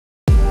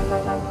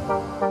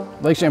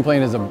Lake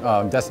Champlain is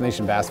a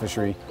destination bass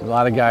fishery. There's a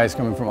lot of guys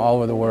coming from all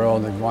over the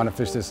world that want to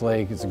fish this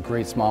lake. It's a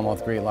great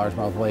smallmouth, great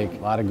largemouth lake.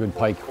 A lot of good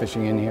pike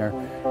fishing in here.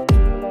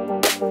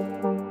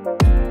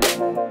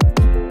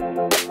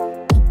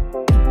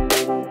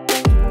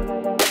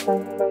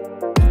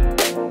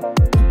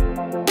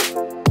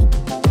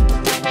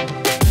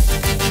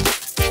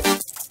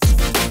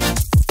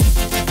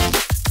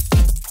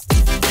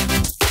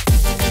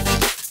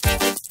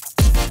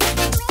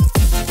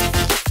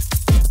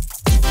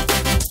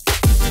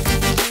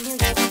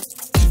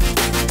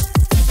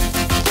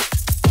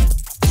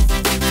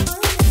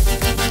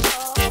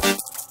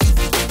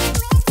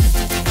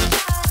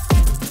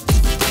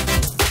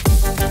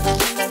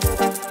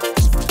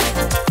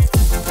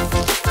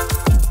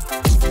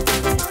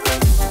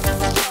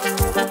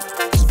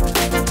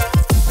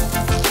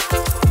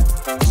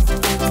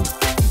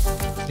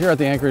 Here at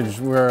the Anchorage,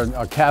 we're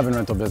a cabin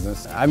rental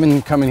business. I've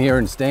been coming here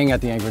and staying at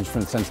the Anchorage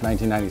since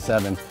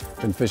 1997.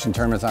 Been fishing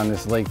tournaments on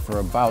this lake for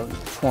about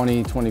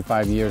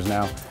 25 years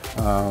now.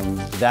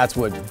 That's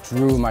what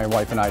drew my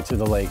wife and I to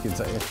the lake.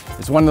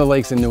 It's one of the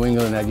lakes in New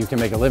England that you can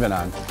make a living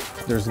on.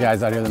 There's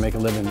guys out here that make a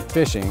living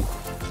fishing.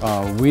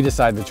 We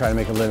decided to try to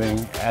make a living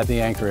at the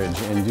Anchorage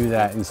and do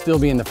that and still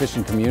be in the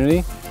fishing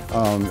community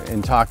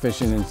and talk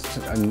fishing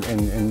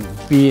and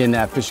be in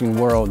that fishing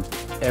world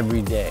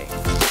every day.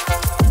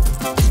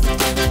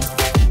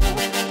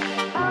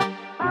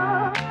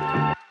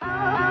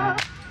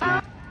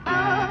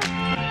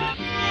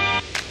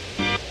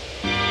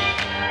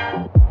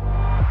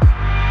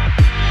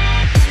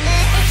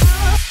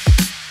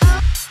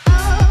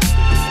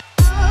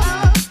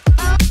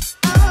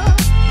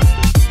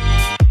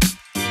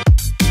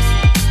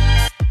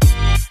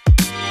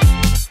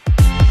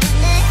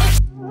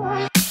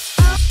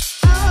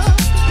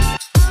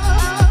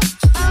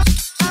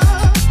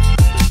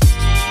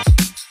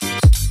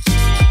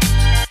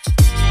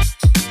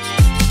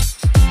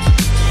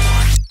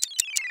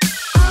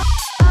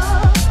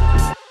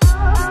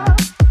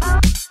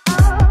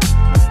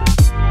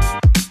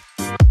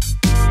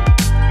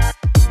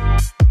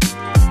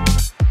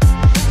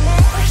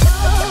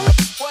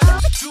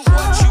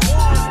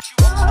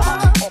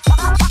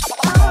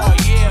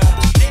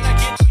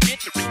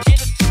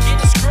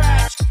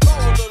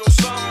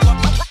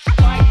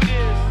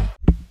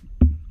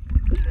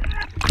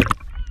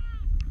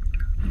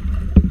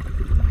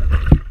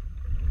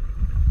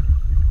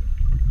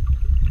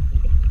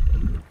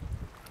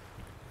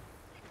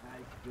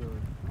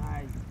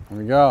 Here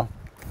we go.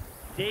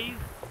 Dave,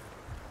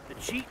 the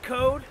cheat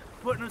code,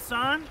 putting us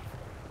on.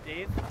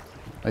 Dave.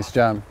 Nice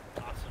job.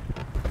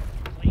 Awesome.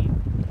 Clean.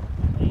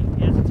 Clean.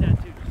 He has a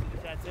tattoo. Do you see the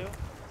tattoo?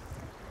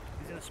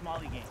 He's in the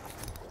Smalley game.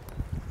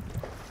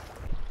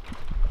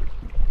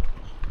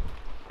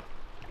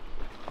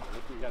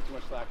 We got too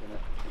much slack in there.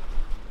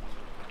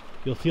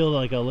 You'll feel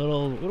like a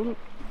little. More.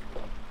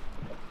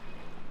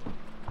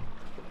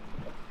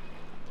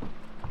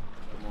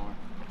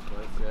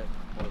 That's it.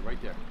 Hold it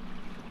right there.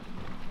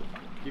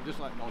 Keep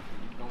just like, no,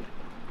 don't,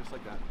 just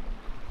like that.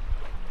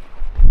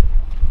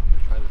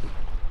 Try this.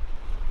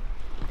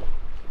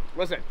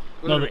 Listen,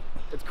 No, to me.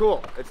 It's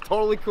cool. It's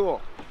totally cool.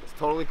 It's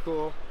totally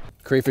cool.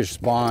 Crayfish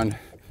spawn.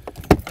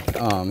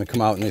 They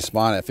come out and they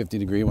spawn at 50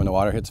 degrees when the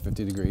water hits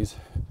 50 degrees.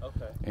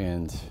 Okay.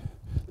 And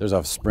there's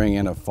a spring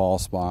and a fall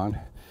spawn.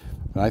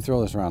 And I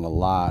throw this around a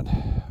lot,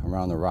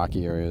 around the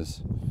rocky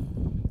areas.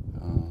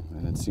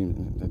 And it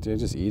seems, they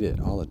just eat it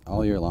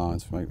all year long.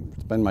 It's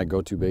been my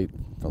go-to bait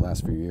for the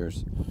last few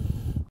years.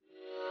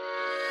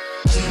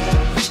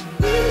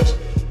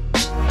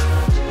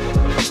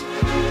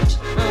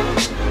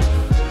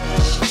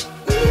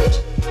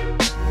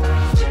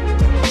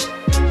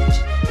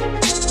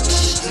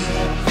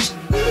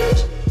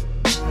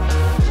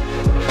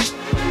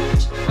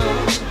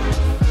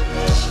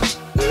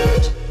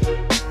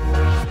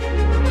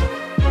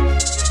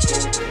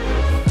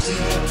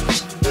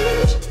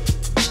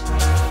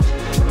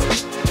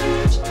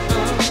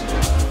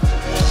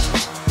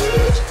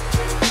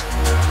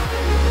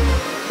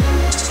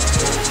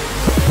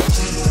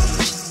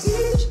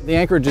 The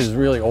Anchorage is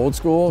really old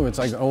school. It's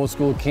like an old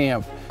school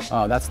camp.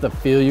 That's the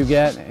feel you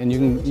get, and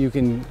you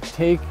can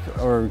take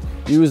or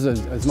use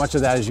as much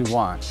of that as you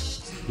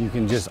want. You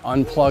can just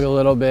unplug a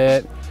little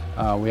bit.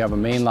 We have a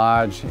main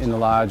lodge. In the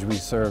lodge we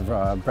serve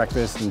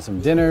breakfast and some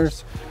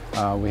dinners.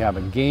 We have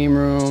a game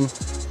room.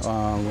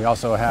 We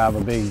also have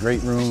a big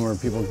great room where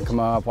people can come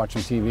up, watch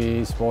some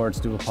TV, sports,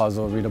 do a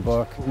puzzle, read a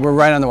book. We're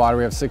right on the water.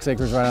 We have 6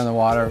 acres right on the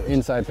water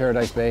inside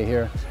Paradise Bay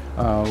here.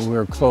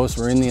 We're close,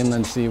 we're in the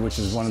inland sea, which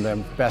is one of the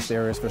best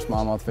areas for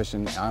smallmouth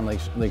fishing on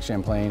Lake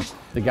Champlain.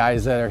 The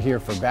guys that are here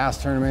for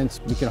bass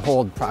tournaments, we can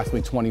hold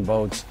approximately 20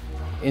 boats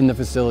in the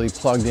facility,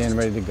 plugged in,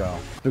 ready to go.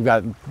 We've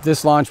got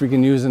this launch we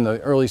can use in the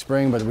early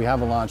spring, but we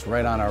have a launch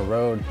right on our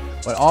road.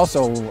 But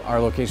also our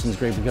location is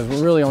great because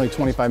we're really only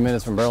 25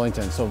 minutes from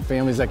Burlington. So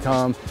families that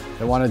come,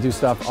 that want to do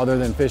stuff other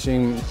than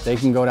fishing, they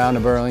can go down to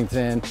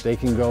Burlington, they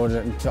can go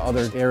to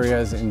other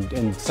areas and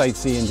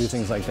sightsee and do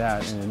things like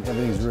that, and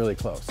everything's really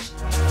close.